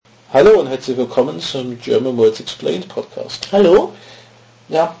Hallo und herzlich willkommen zum German Words Explained Podcast. Hallo?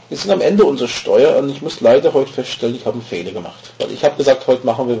 Ja, wir sind am Ende unserer Steuer und ich muss leider heute feststellen, ich habe einen Fehler gemacht. Weil ich habe gesagt, heute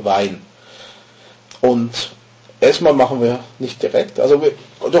machen wir Wein. Und erstmal machen wir nicht direkt. Also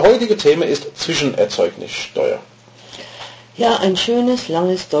das heutige Thema ist Zwischenerzeugnissteuer. Ja, ein schönes,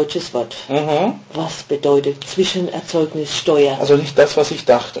 langes deutsches Wort. Mhm. Was bedeutet Zwischenerzeugnissteuer? Also nicht das, was ich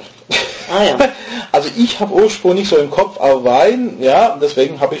dachte. Ah ja. Also ich habe ursprünglich so im Kopf, aber Wein, ja,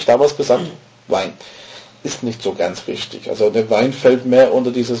 deswegen habe ich damals gesagt, Wein. Ist nicht so ganz richtig. Also der Wein fällt mehr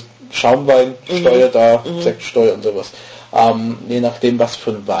unter dieses Schaumweinsteuer da, Sektsteuer und sowas. Je nachdem, was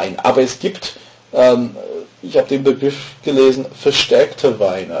für ein Wein. Aber es gibt, ich habe den Begriff gelesen, verstärkte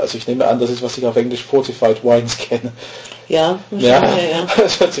Weine. Also ich nehme an, das ist, was ich auf Englisch Fortified Wines kenne. Ja.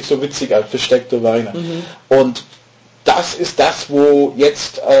 Das hört sich so witzig an, versteckte Weine. Und das ist das, wo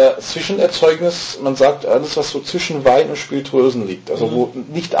jetzt Zwischenerzeugnis, man sagt, alles, was so zwischen Wein und Spirituosen liegt. Also wo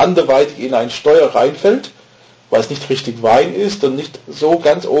nicht anderweitig in ein Steuer reinfällt, weil es nicht richtig Wein ist und nicht so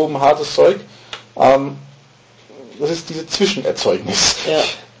ganz oben hartes Zeug. Das ist diese Zwischenerzeugnis.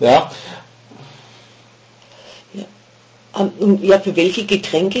 Ja. Ja, für welche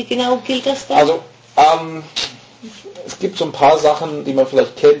Getränke genau gilt das dann? Also, es gibt so ein paar Sachen, die man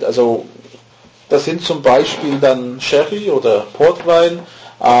vielleicht kennt. Also, das sind zum Beispiel dann Sherry oder Portwein,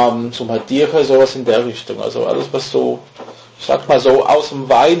 so Madeira, sowas in der Richtung. Also alles, was so, ich sag mal so, aus dem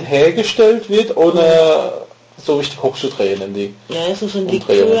Wein hergestellt wird, ohne so richtig hochzudrehen in die. Ja, so ein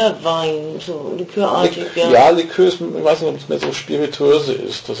Likörwein, so likörartig, ja. Likör ist, ich weiß nicht, ob es mehr so spirituöse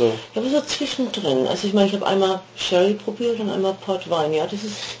ist. Also ja, aber so zwischendrin. Also ich meine, ich habe einmal Sherry probiert und einmal Portwein, ja, das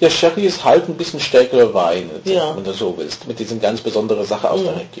ist... Ja, Sherry ist halt ein bisschen stärkerer Wein, ja, wenn du so willst, mit diesen ganz besonderen Sachen aus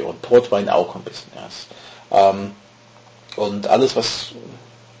der Region. Portwein auch ein bisschen, ja. Und alles, was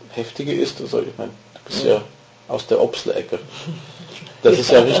heftiger ist, also ich meine, du bist ja aus der Obstler-Ecke. Das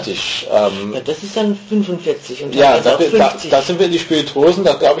ist ja richtig. Ja, das ist dann 45 und ja, da sind wir in die Spirituosen,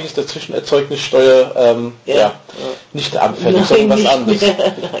 da glaube ich ist der Zwischenerzeugnissteuer nicht anfällig, sondern was anderes.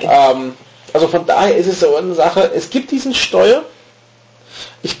 Also von daher ist es so eine Sache, es gibt diesen Steuer,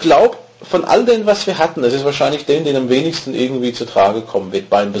 ich glaube, von all dem, was wir hatten, das ist wahrscheinlich den am wenigsten irgendwie zu Trage kommen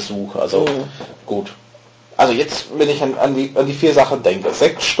wird beim Besuch. Also gut. Also jetzt, wenn ich an die vier Sachen denke,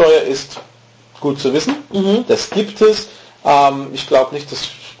 Sektsteuer ist gut zu wissen, das gibt es. Ich glaube nicht, dass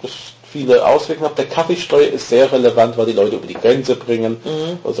viele Auswirkungen hat. Der Kaffeesteuer ist sehr relevant, weil die Leute über die Grenze bringen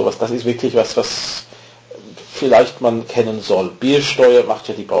oder sowas. Das ist wirklich was vielleicht man kennen soll. Biersteuer macht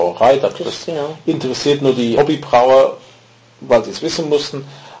ja die Brauerei, das interessiert nur die Hobbybrauer, weil sie es wissen mussten.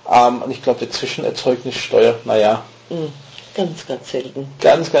 Und ich glaube, der Zwischenerzeugnissteuer, ganz, ganz selten.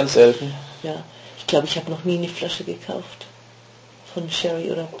 Ganz, ganz selten. Ja, ich glaube, ich habe noch nie eine Flasche gekauft. Von Sherry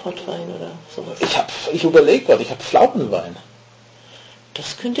oder Portwein oder sowas. Ich überlege gerade, ich habe Pflaumenwein.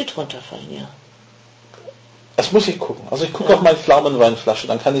 Das könnte drunter fallen, ja. Das muss ich gucken. Also ich gucke auf meine Pflaumenweinflasche,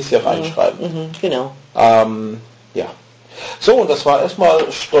 dann kann ich sie auch reinschreiben. Genau. Ja. So, und das war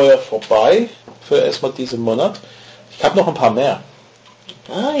erstmal Steuer vorbei für erstmal diesen Monat. Ich habe noch ein paar mehr.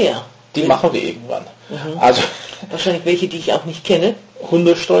 Ah ja. Die machen wir irgendwann. Also wahrscheinlich welche, die ich auch nicht kenne.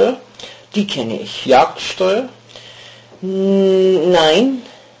 Hundesteuer. Die kenne ich. Jagdsteuer. Nein.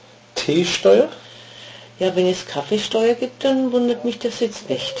 Teesteuer? Ja, wenn es Kaffeesteuer gibt, dann wundert mich das jetzt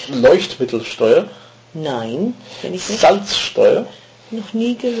nicht. Leuchtmittelsteuer? Nein, kenne ich nicht. Salzsteuer? Noch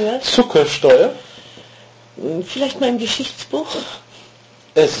nie gehört. Zuckersteuer? Vielleicht mal im Geschichtsbuch.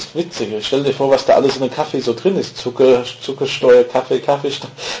 Es ist witzig. Stell dir vor, was da alles in einem Kaffee so drin ist. Zuckersteuer,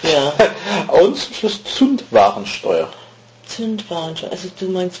 Kaffeesteuer. Ja. Und zum Schluss Zündwarensteuer. Zündwarensteuer. Also du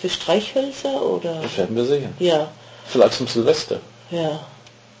meinst für Streichhölzer oder? Das werden wir sehen. Ja. Vielleicht zum Silvester. Ja.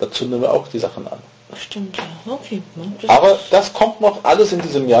 Da zünden wir auch die Sachen an. Stimmt, ja. Okay. Aber das kommt noch alles in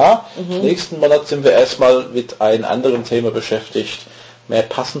diesem Jahr. Nächsten Monat sind wir erstmal mit einem anderen Thema beschäftigt. Mehr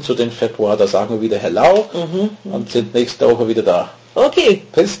passend zu den Februar. Da sagen wir wieder Hello und sind nächste Woche wieder da. Okay.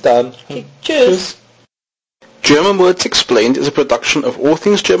 Bis dann. Okay. Tschüss. German Words Explained is a production of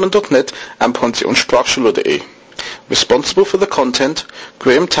allthingsgerman.net and pensionssprachschule.de. Responsible for the content,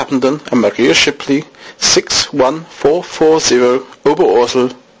 Graham Tappenden and Maria Shipley, 61440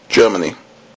 Oberursel, Germany.